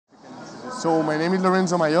So my name is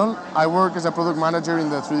Lorenzo Mayol. I work as a product manager in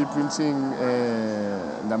the 3D printing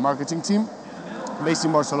the marketing team based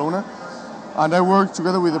in Barcelona. And I work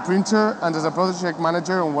together with the printer and as a project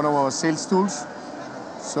manager on one of our sales tools.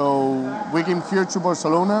 So we came here to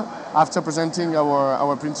Barcelona after presenting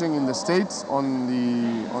our printing in the States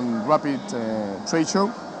on Rapid trade show.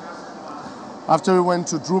 After we went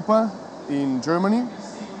to Drupa in Germany,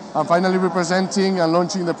 and finally representing and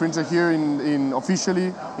launching the printer here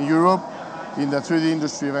officially in Europe in the 3D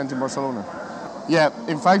USTRY event in Barcelona. Yeah,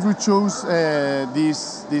 in fact we chose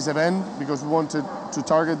this event because we wanted to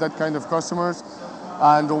target that kind of customers,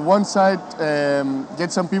 and on one side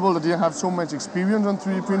get some people that didn't have so much experience on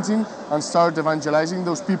 3D printing and start evangelizing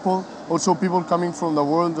those people. Also people coming from the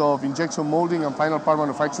world of injection molding and final part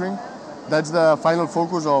manufacturing. That's the final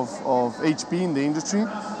focus of HP in the industry,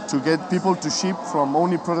 to get people to ship from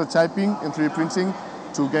only prototyping and 3D printing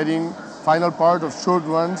to getting final part of short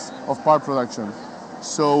runs of part production.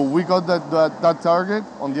 So we got that target.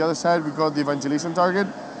 On the other side, we got the evangelization target.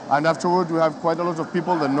 And afterward, we have quite a lot of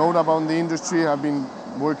people that know about the industry, have been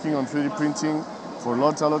working on 3D printing for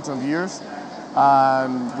lots and lots of years.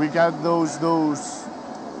 And we got those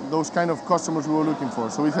kind of customers we were looking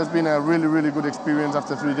for. So it has been a really, really good experience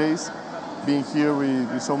after 3 days, being here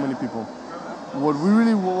with so many people. What we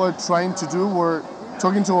really were trying to do were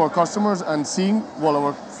talking to our customers and seeing, well,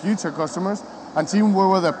 our future customers, and seeing where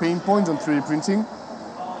were the pain points on 3D printing.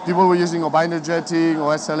 People were using binder jetting,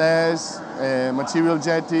 SLS, material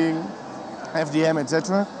jetting, FDM,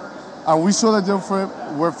 etc. And we saw that there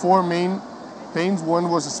were four main pains. One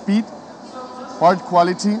was speed, part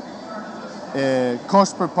quality,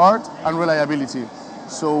 cost per part, and reliability.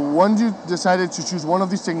 So once you decided to choose one of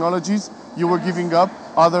these technologies, you were giving up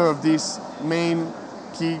other of these main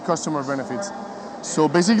key customer benefits. So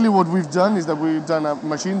basically what we've done is that we've done a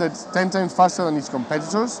machine that's 10 times faster than its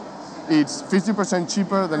competitors. It's 50%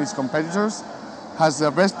 cheaper than its competitors, has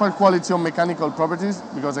the best part quality on mechanical properties,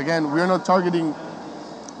 because again, we're not targeting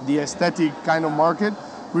the aesthetic kind of market.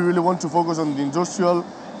 We really want to focus on the industrial,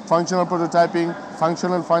 functional prototyping,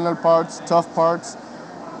 functional final parts, tough parts.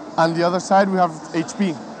 And the other side, we have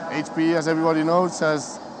HP. HP, as everybody knows,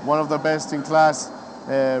 has one of the best in class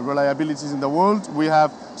reliabilities in the world. We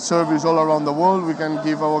have service all around the world. We can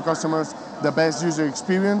give our customers the best user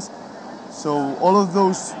experience. So all of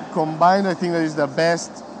those combined, I think that is the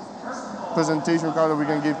best presentation card that we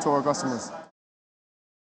can give to our customers.